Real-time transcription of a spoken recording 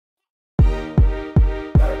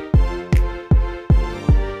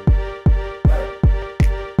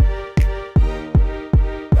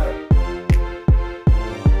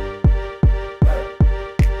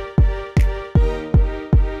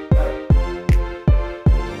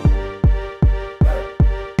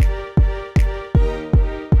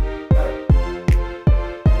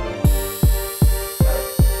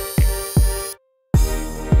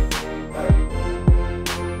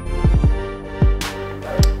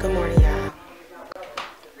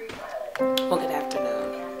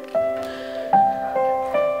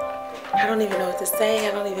say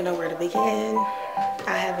I don't even know where to begin.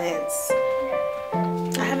 I haven't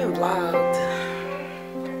vlogged.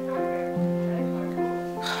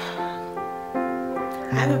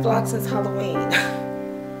 I haven't vlogged since Halloween.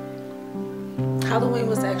 Halloween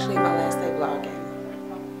was actually my last day vlogging.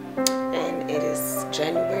 And it is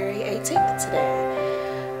January 18th today.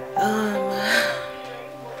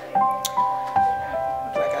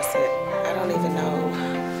 Like I said, I don't even know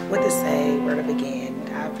what to say, where to begin.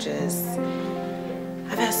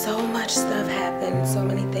 I've had so much stuff happen, so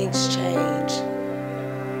many things change.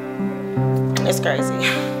 It's crazy.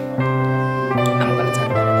 I'm gonna talk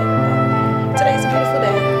about it later. Today's a beautiful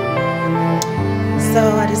day. So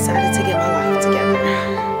I decided to get my life together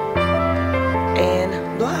and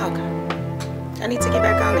vlog. I need to get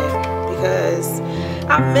back on it because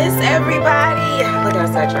I miss everybody. Look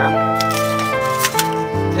outside, y'all.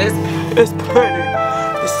 It's pretty.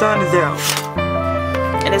 The sun is out.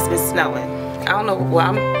 And it's been snowing. I don't know.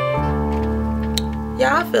 Well,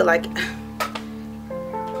 I feel like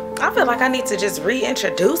I need to just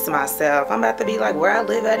reintroduce myself. I'm about to be like where I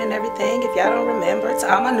live at and everything. If y'all don't remember,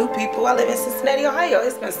 to all my new people, I live in Cincinnati, Ohio.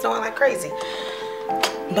 It's been snowing like crazy.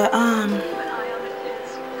 But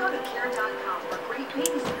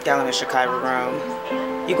y'all in the Chicago room.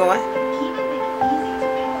 You going?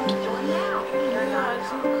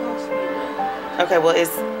 Okay, well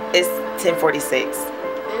it's 10:46.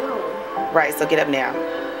 Right, so get up now.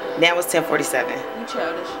 Now it's 10:47. You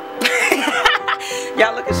childish.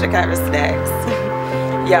 Y'all look at Chicago snacks.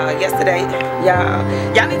 Y'all, yesterday, y'all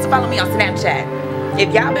need to follow me on Snapchat.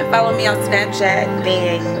 If y'all been following me on Snapchat,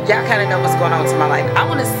 then y'all kind of know what's going on to my life. I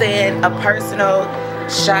want to send a personal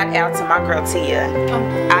shout out to my girl Tia.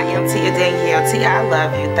 I am Tia Danielle. Tia, I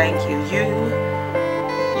love you. Thank you.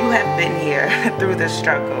 You have been here through the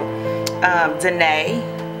struggle. Danae,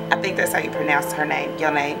 I think that's how you pronounce her name.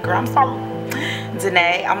 Your name, girl. I'm sorry.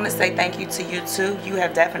 Danae, I want to say thank you to you too. You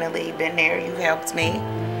have definitely been there. You helped me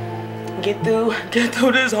get through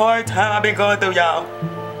this hard time I've been going through, y'all.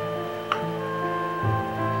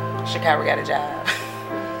 Chicago got a job.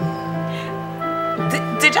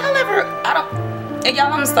 Did y'all ever?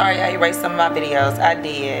 Y'all, I'm sorry I erased some of my videos. I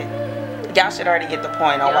did. Y'all should already get the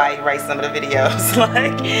point on why I erased some of the videos.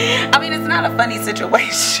 Like, I mean, it's not a funny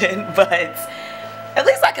situation, but at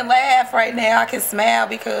least I can laugh right now. I can smile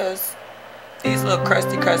because these little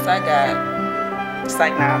crusty crusts I got. It's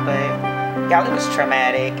like, nah, but y'all, it was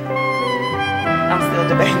traumatic. I'm still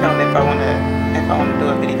debating on if I wanna do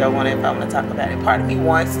a video on it, if I wanna talk about it. Part of me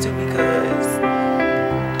wants to because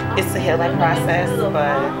it's a healing process,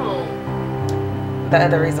 but the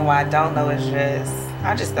other reason why I don't know is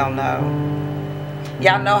I just don't know.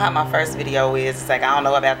 Y'all know how my first video is. It's like I don't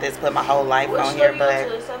know about this, put my whole life on here, but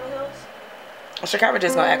Chicago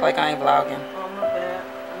just gonna act like I ain't vlogging. Oh, my bad.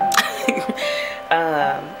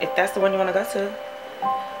 If that's the one you want to go to,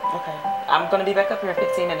 okay. I'm gonna be back up here in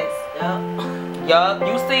 15 minutes. Yup,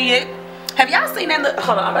 you see it. Have y'all seen that? Look,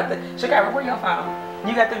 hold on, I'm about to. Chicago, where your phone?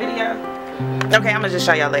 You got the video? Okay, I'm gonna just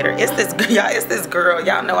show y'all later. It's this girl.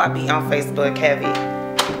 Y'all know I be on Facebook heavy.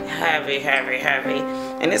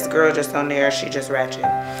 And this girl just on there, she just ratchet.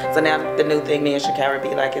 So now the new thing me and Chicago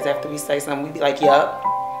be like is after we say something, we be like, yup.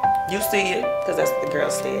 You see it, because that's what the girl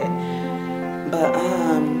said. But,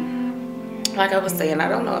 like I was saying, I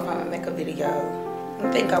don't know if I'm going to make a video.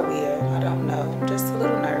 I think I will. I don't know. I'm just a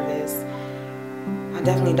little nervous. I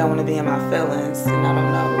definitely don't want to be in my feelings, and I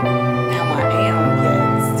don't know how I am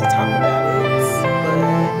yet to talk about it. But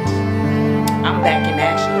I'm back in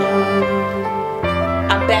action,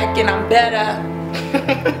 y'all. I'm back and I'm better.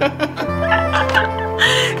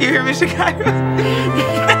 You hear me, Chicago?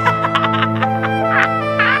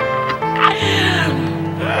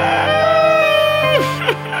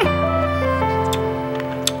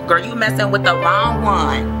 Girl, you messing with the wrong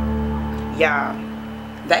one. Y'all,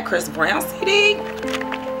 that Chris Brown CD?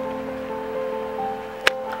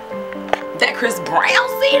 That Chris Brown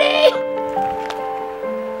CD?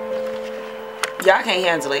 Y'all can't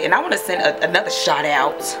handle it. And I want to send another shout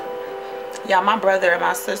out. Y'all, my brother and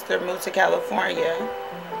my sister moved to California.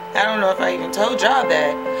 I don't know if I even told y'all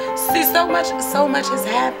that. See, so much has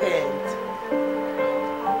happened.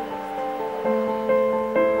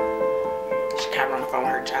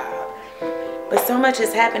 Her job, but so much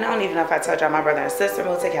has happened. I don't even know if I told y'all my brother and sister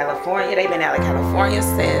moved to California. They've been out of California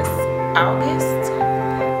since August,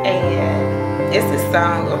 and it's this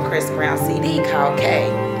song on Chris Brown CD called K.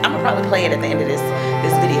 I'm gonna probably play it at the end of this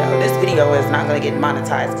video. This video is not gonna get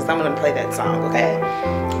monetized because I'm gonna play that song, okay?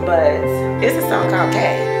 But it's a song called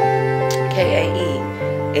K, K-A-E.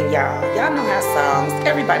 And y'all know how songs,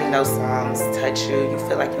 everybody knows songs touch you. You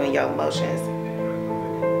feel like you're in your emotions.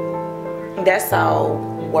 That's all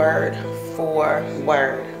word for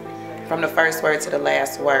word. From the first word to the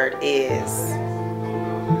last word is...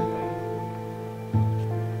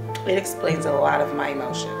 It explains a lot of my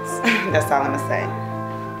emotions. That's all I'm gonna say.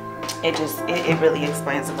 It really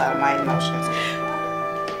explains a lot of my emotions.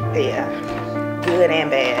 Yeah, good and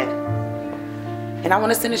bad. And I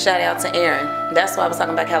want to send a shout out to Aaron. That's why I was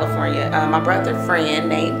talking about California. My brother friend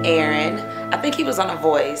named Aaron. I think he was on The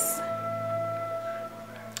Voice.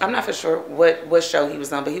 I'm not for sure what show he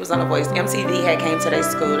was on, but he was on The Voice. MTV had came to their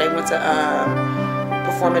school. They went to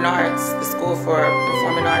Performing Arts, the School for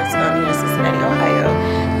Performing Arts here in Cincinnati, Ohio.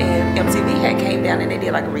 And MTV had came down and they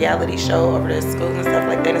did like a reality show over the school and stuff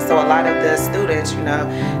like that. And so a lot of the students, you know,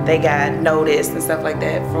 they got noticed and stuff like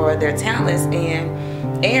that for their talents.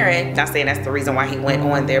 And Aaron, not saying that's the reason why he went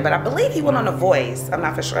on there, but I believe he went on The Voice. I'm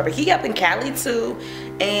not for sure, but he up in Cali too,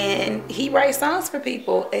 and he writes songs for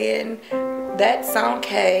people. And that song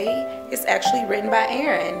K is actually written by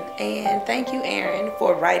Aaron. And thank you, Aaron,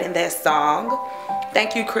 for writing that song.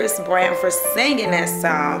 Thank you, Chris Brown, for singing that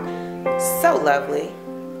song. So lovely,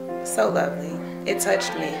 so lovely. It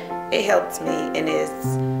touched me, it helped me, and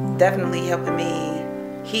it's definitely helping me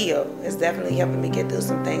heal. It's definitely helping me get through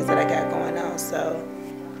some things that I got going on. So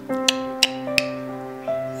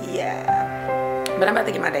yeah, but I'm about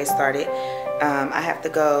to get my day started. I have to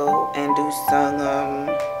go and do some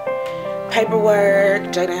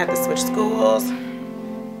paperwork. Jaden had to switch schools.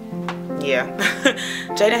 Yeah,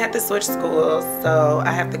 Jaden had to switch schools, so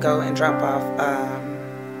I have to go and drop off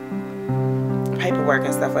paperwork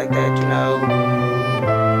and stuff like that. You know,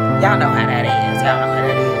 y'all know how that is. Y'all know how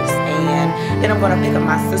that is. And then I'm gonna pick up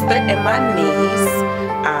my sister and my niece.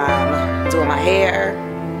 Doing my hair.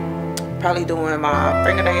 Probably doing my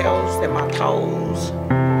fingernails and my toes.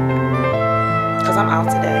 Cause I'm out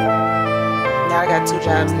today. Now I got 2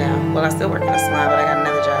 jobs now. Well, I still work in a salon, but I got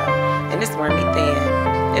another job. And it's wearing me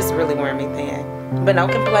thin. It's really wearing me thin. But no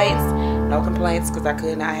complaints. No complaints because I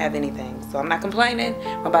could not have anything. So I'm not complaining.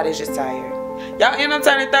 My body's just tired. Y'all, and I'm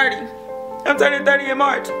turning 30. I'm turning 30 in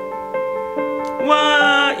March.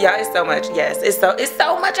 What? Yeah, it's so much. Yes, it's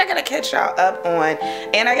so much I gotta catch y'all up on,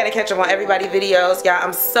 and I gotta catch up on everybody's videos. Y'all,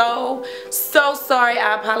 I'm so sorry.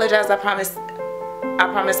 I apologize. I promise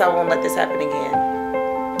I won't let this happen again.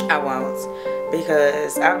 I won't,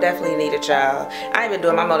 because I definitely needed y'all. I ain't been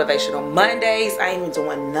doing my motivational Mondays. I ain't even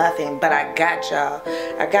doing nothing, but I got y'all.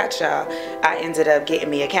 I got y'all. I ended up getting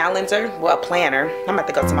me a calendar, well, a planner. I'm about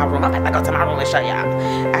to go to my room. I'm about to go to my room and show y'all.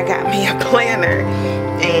 I got me a planner,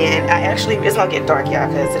 and I actually, it's gonna get dark, y'all,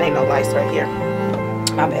 because it ain't no lights right here.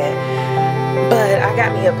 My bad. But I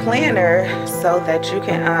got me a planner so that I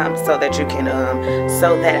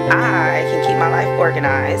can keep my life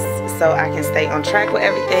organized, so I can stay on track with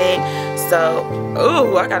everything. So,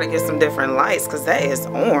 ooh, I gotta get some different lights because that is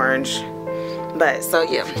orange. But so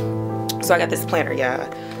yeah, so I got this planner, y'all,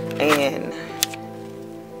 and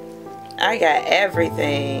I got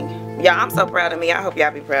everything. Y'all, I'm so proud of me. I hope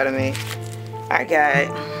y'all be proud of me. I got,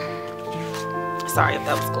 sorry if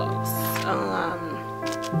that was close.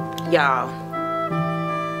 Y'all,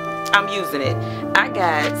 I'm using it. I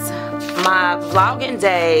got my vlogging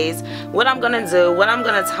days, what I'm gonna do, what I'm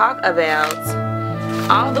gonna talk about,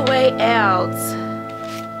 all the way out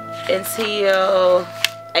until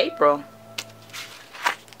April,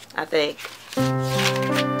 I think.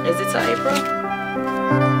 Is it till April?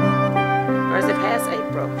 Or is it past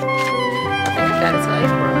April? I think I got it till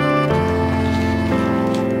April.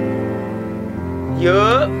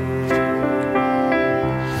 Yup.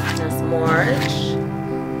 That's March.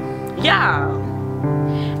 Y'all,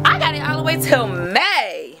 I got it all the way till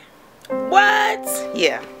May. What?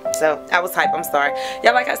 Yeah, so I was hyped. I'm sorry,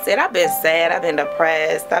 y'all. Like I said, I've been sad, I've been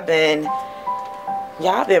depressed, I've been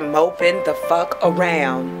moping the fuck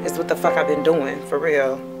around. It's what the fuck I've been doing, for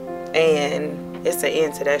real. And it's the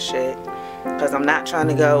end to that shit, because I'm not trying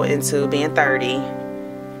to go into being 30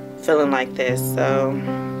 feeling like this. So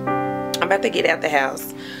I'm about to get out the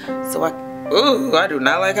house. So I do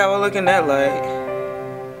not like how I look in that light.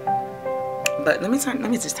 But let me just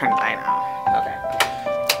turn the light on. Okay.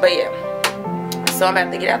 But yeah. So I'm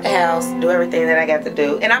about to get out the house, do everything that I got to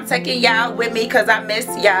do. And I'm taking y'all with me because I miss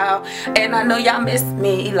y'all. And I know y'all miss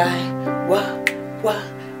me. Like, what?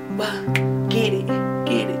 Get it.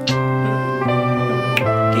 Get it.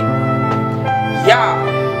 Y'all.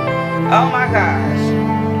 Oh my gosh.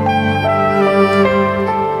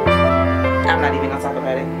 I'm not even going to talk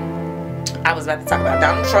about it. I was about to talk about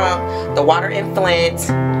Donald Trump, the water in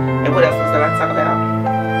Flint. And what else was I about to talk about?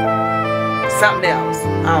 Something else.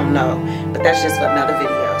 I don't know. But that's just for another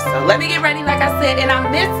video. So let me get ready, like I said. And I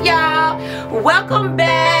miss y'all. Welcome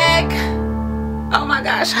back. Oh my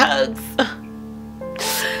gosh, hugs.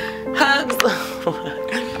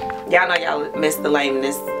 Y'all know y'all missed the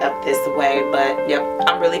lameness up this way, but yep,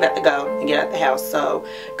 I'm really about to go and get out the house. So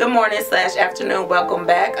good morning / afternoon, welcome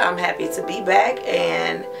back. I'm happy to be back,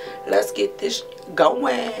 and let's get this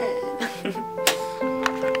going.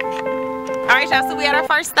 Alright y'all, so we at our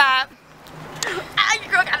first stop.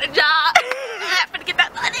 Your girl got a job. I'm gonna get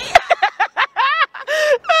that money.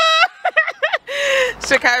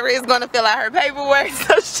 Shakira is gonna fill out her paperwork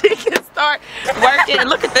so she can start working.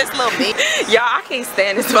 Look at this little me. Y'all, I can't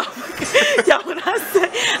stand this motherfucker. Y'all, when I say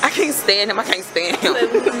I can't stand him, I can't stand him.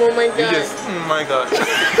 Oh my god. Oh my god.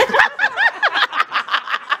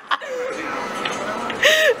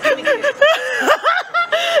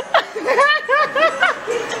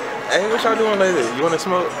 Hey, what y'all doing later? You wanna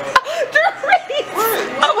smoke?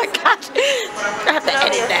 Oh my gosh. I have to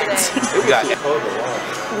edit that. You got it.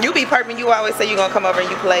 You be perping, you always say you gonna come over and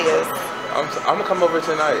you play us. I'm gonna come over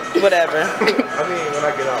tonight. Whatever. I mean, when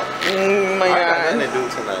I get off. Oh my I got god. nothing to do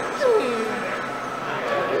tonight.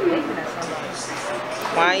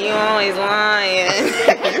 Why you always lying?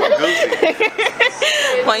 You goofy.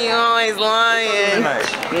 Why you always lying? Tonight.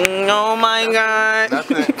 Oh my god.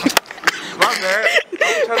 Nothing. My bad.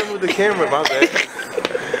 I'm trying to move the camera, my bad.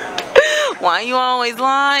 Why you always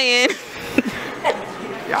lying?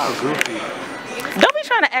 Y'all goofy. Don't be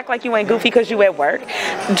trying to act like you ain't goofy because you at work.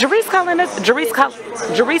 Jerice calling us.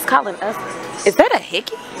 Jerice calling us. Is that a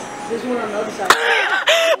hickey? There's one on the other side.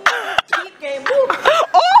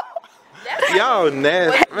 Oh! Y'all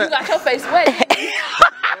nasty. You got your face wet.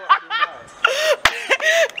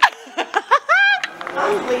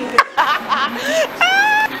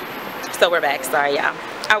 So we're back. Sorry, y'all.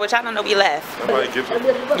 Which I don't know we left. Somebody give it.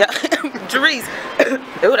 Jerice.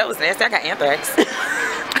 Ooh, that was nasty. I got anthrax.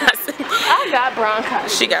 I got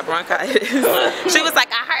bronchitis. She got bronchitis. She was like,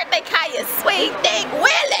 I heard they call you Sweet Dick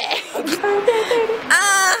Willie.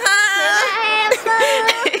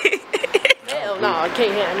 Hell no, I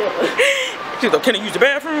can't handle it. She was like, can I use the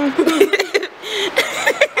bathroom?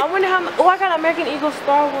 I wonder how much. Oh, I got American Eagle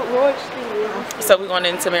Star with royalty. So we're going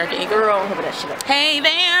into American Eagle. Girl, I'm that shit up. Hey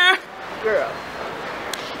there. Girl.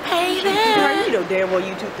 Hey Girl, there. you know damn well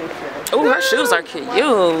you too thick for that. Oh, her shoes are cute.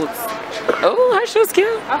 Oh, her shoes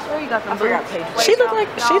cute. I swear you got them blue pages. She look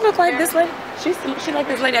like this lady. She like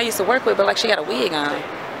this lady I used to work with, but like she got a wig on. I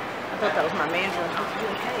thought that was my manager.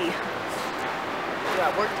 Hey, you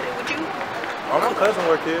got work today with you? Oh, my cousin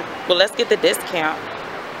work here. Well, let's get the discount.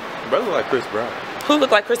 Brother like Chris Brown. Who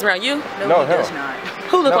look like Chris Brown? You? No, he hell. does not.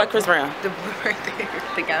 Who look like Chris Brown? The blue right there.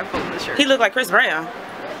 The guy from the shirt. He look like Chris Brown.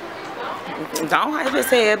 Don't hype his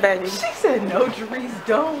head, baby. She said no, Jerice,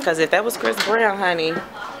 don't. Because if that was Chris Brown, honey.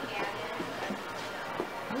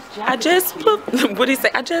 I just flew. What'd he say?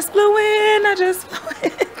 I just flew in. I just flew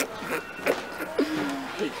in.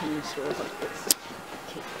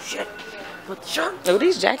 Shit. But shirt. Oh,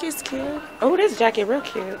 these jackets cute. Oh, this jacket real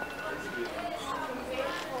cute.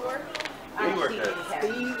 Where you work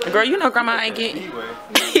at? Girl, you know grandma ain't get.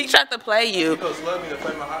 He tried to play you. You gonna love me to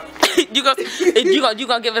play my hot? you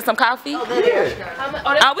gonna give us some coffee? Yeah.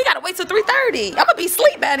 Oh, we gotta wait till 3:30. I'm gonna be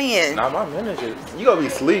asleep by then. Nah, my manager. You gonna be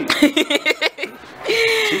asleep.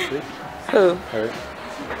 Who? Her.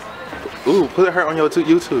 Ooh, put her on your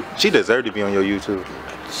YouTube. She deserved to be on your YouTube.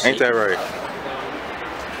 Ain't that right?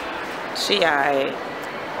 She alright.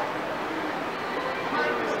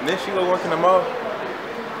 Then she go work in the mall.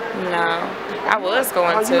 No, I was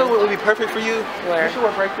going Oh, to. you know what would be perfect for you? Where? You should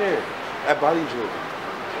work right there. At Body Jewel.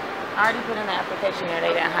 I already put in the application there.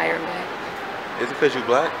 They didn't hire me. Is it because you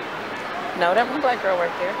black? No, that one black girl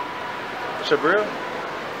worked there. Shabril?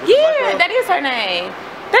 Yeah, that is her name.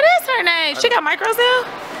 That is her name. She got micros now?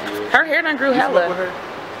 Yeah. Her hair done grew You hella. smoke with her?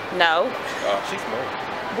 No. Oh, she smoked.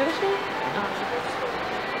 Did she?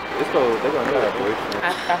 It's go. They're gonna get her boyfriend.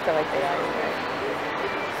 I feel like they are.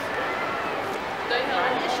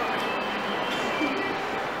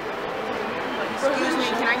 Excuse me,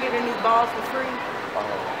 can I get a new ball for free? Oh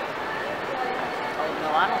no,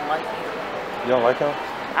 I don't like him. You don't like him?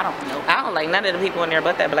 I don't know. I don't like none of the people in there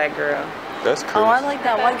but that black girl. That's crazy. Oh, I like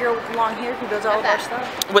that white girl with long hair who does all of our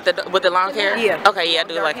stuff. With the long hair? Yeah. Okay, yeah, I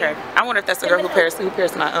do like her. I wonder if that's the girl who pierced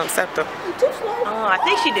my septum. I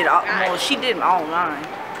think she did all. Well, she did all mine.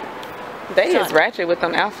 They is ratchet with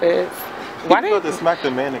them outfits. Why you they? got to smack the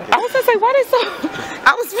mannequin. I was gonna say why they so.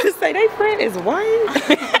 I was gonna say they friend is white.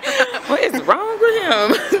 What is wrong with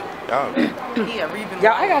him?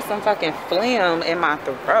 Y'all, I got some fucking phlegm in my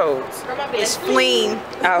throat. It's spleen.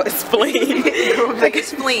 Oh, it's phlegm. Like it's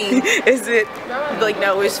spleen. Is it? Like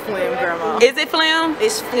no, it's phlegm, grandma. Is it phlegm?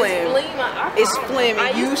 It's phlegm. It's phlegm,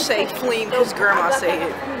 and you say phlegm because grandma said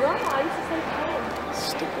it.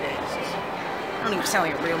 Stupid asses. I don't even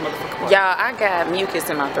sound like a real motherfucker. Y'all, I got mucus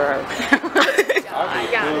in my throat. I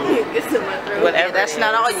got mucus in my throat. Whatever. Yeah, that's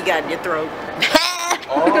not all you got in your throat.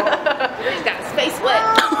 He's got his face wet.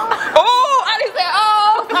 Oh, I didn't say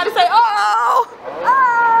oh. I didn't say oh.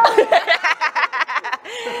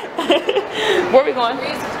 Where we going?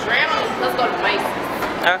 Let's go to Macy's.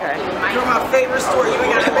 Okay. You're my favorite store. You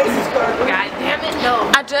ain't got a Macy's card. God damn it,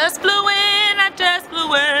 no. I just flew in. I just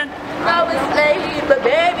flew in. I was late, but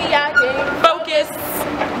baby, I can't Focus.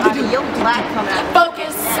 Your black come out.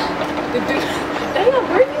 Focus. Damn,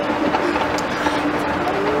 Brittany.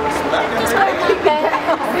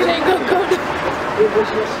 It ain't gonna go to.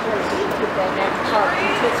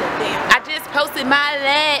 I just posted my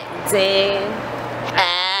LinkedIn.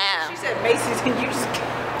 She said Macy's and you just...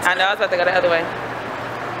 I know, I was about to go the other way.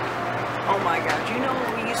 Oh my God, you know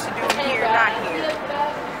what we used to do here, not here.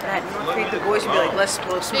 At North Creek, the boys would be like, let's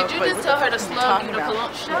blow smoke. Did you just tell her to slug you the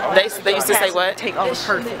cologne shit? They used to say what? Take all the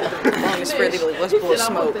perfume on the spray, they'd be like, let's blow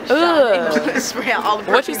smoke. Ugh. Spray out all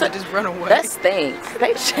the What you perfume say? and just run away. That stinks.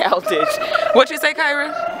 They childish. What you say,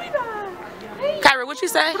 Kyra? Kyra, what you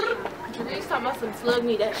say? Next time I some slug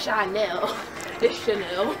me that Chanel. This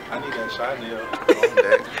Chanel. I need that Chanel on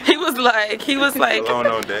deck. He was like, Cologne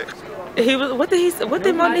on deck. what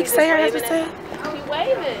did Monique say her husband said? She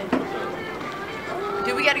waving.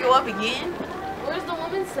 Do we gotta go up again? Where's the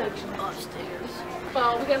women's section? Upstairs.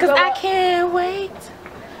 Oh, we gotta Cause go I up. can't wait.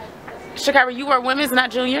 Shakira, you wear women's, not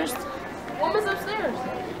juniors? Women's upstairs.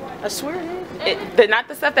 I swear it is. Not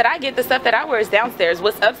the stuff that I get. The stuff that I wear is downstairs.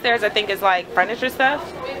 What's upstairs, I think, is like furniture stuff.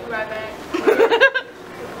 We'll be right back.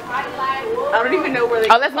 I don't even know where they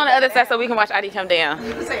Oh, let's go on the other side so we can watch ID come down.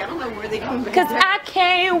 I say, I don't know where they come back. Cause I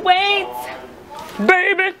can't wait,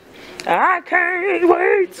 baby. I can't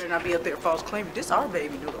wait. Better not be up there false claiming. This our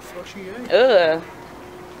baby. No, the fuck she ain't. Ugh.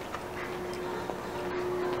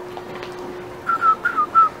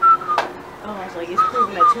 Oh, I was like, it's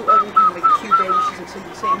proven that two ugly people make a cute baby. She's like, so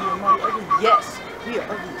you saying you're Marty ugly? Yes, we are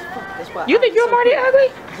ugly as fuck. That's why. You think you're Marty ugly?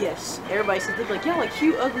 Yes. Everybody said they're like, y'all like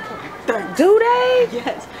cute ugly couple. Thanks. Do they?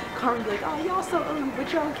 Yes. Carmen's like, oh, y'all so ugly,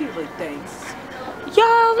 but y'all cute. Like, thanks.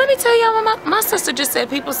 Y'all, let me tell y'all what my sister just said.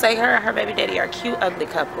 People say her and her baby daddy are a cute, ugly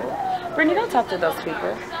couple. Brittany, don't talk to those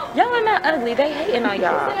people. Y'all are not ugly. They hating on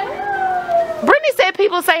y'all. Brittany said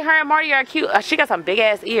people say her and Marty are cute. She got some big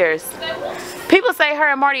ass ears. People say her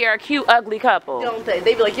and Marty are a cute, ugly couple. Don't they?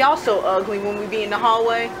 They be like, y'all so ugly when we be in the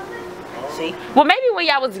hallway. See? Well, maybe when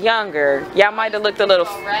y'all was younger, y'all might have looked a little.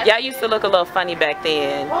 Y'all used to look a little funny back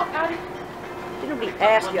then. They don't be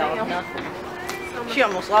ask y'all nothing. She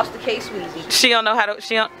almost lost the case, Weezy. She don't know how to.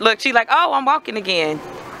 She don't look. She like, oh, I'm walking again.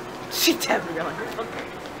 She definitely going.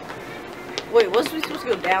 Wait, was we supposed to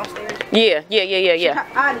go downstairs? Yeah.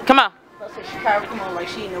 Come on. Let's say Chicago, come on, like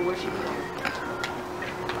she didn't know where she was.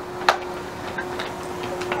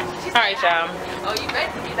 All right, y'all. Oh, you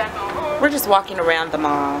ready to be back on home? We're just walking around the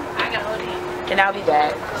mall, I got hold of you. and I'll be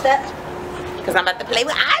back What's that? because I'm about to play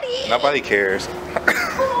with Adi. Nobody cares.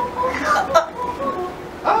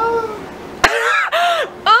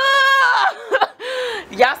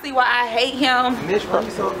 Y'all see why I hate him? Mitch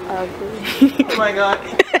probably so ugly. Oh my God.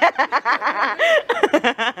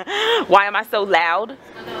 Why am I so loud?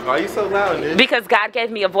 Why are you so loud, Mitch? Because God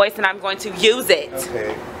gave me a voice and I'm going to use it.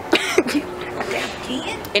 Okay.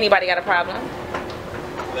 Anybody got a problem?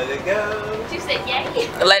 Let it go. You said yay.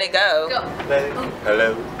 Let it go. Go. Let it go.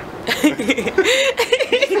 Hello.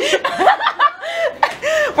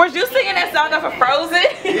 Was you singing that song off of Frozen?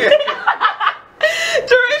 Yeah.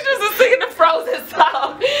 Teresa was singing the Frozen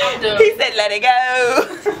song. He said, let it go.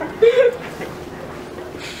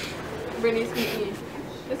 Brittany's gonna eat.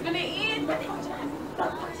 It's gonna eat.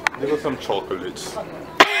 There go some chocolates.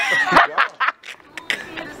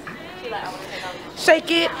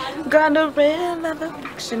 Shake it, gonna real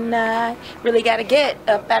affection. I really gotta get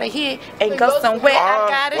up out of here and go somewhere. I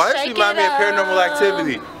gotta why does shake she it remind me of up. Paranormal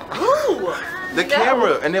Activity? The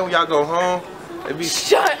camera, and then when y'all go home, it be.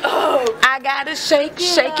 Shut up! I gotta shake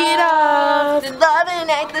it off. Loving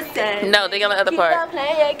ain't the same. No, they on the other part.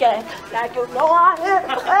 Play a game like you know I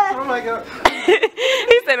am. Oh my God.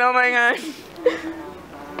 He said, oh my God.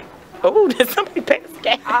 Oh, did somebody pass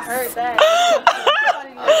gas? I heard that.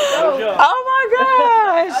 Oh my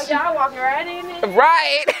gosh. Y'all walking right in it.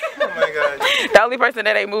 Right. Oh my God. The only person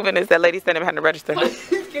that ain't moving is that lady standing behind the register.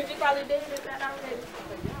 Cause you probably did that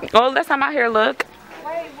already. Oh, that's how my hair look.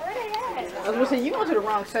 Wait, where they at? I was gonna say, you went to the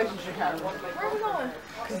wrong section, Chicago. Where we going?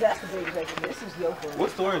 Because that's the big section. This is your fault. What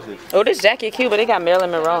store is this? Oh, this jacket cute, but it got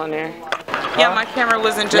Marilyn Monroe in there. Yeah, my camera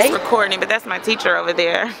wasn't just recording, but that's my teacher over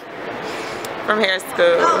there from hair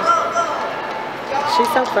school.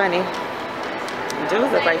 She's so funny. Dude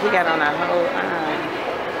look like he got on a whole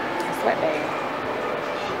sweatband.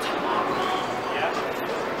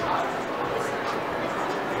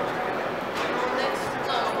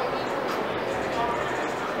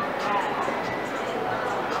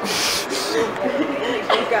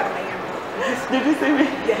 They got man. Did you see me?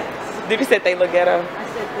 Yes. Did you say they look ghetto? I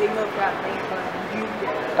said they look got man, but you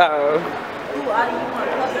get. Oh. Ooh, I do you want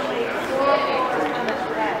custom made?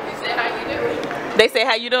 They say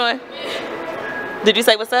how you doing? Did you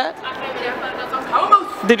say what's up?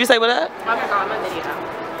 Did you say what up?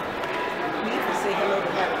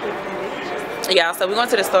 Yeah, so we're going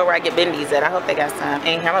to the store where I get bendies at. I hope they got some.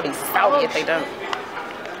 And I'm gonna be salty if they don't.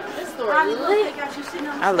 This store is lit.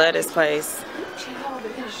 I love this place.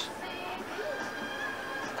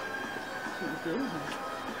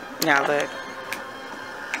 Yeah, look.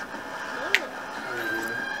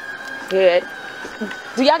 Good.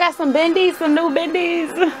 Do y'all got some bendies? Some new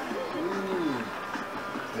bendies?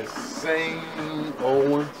 The same old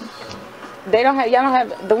ones. They don't have, y'all don't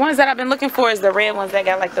have, the ones that I've been looking for is the red ones that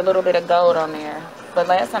got like the little bit of gold on there. But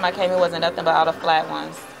last time I came, it wasn't nothing but all the flat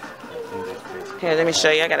ones. Here, let me show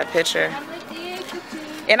you. I got a picture.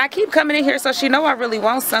 And I keep coming in here so she know I really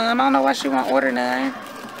want some. I don't know why she won't order none.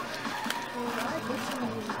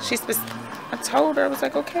 I told her, I was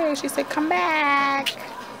like, okay. She said, come back.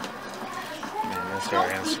 Man, that's her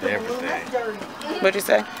answer to everything. What'd you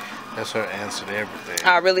say? That's her answer to everything.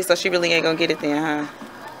 Oh, really? So she really ain't gonna get it then, huh?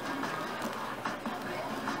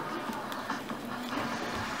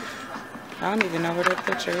 I don't even know where that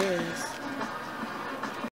picture is.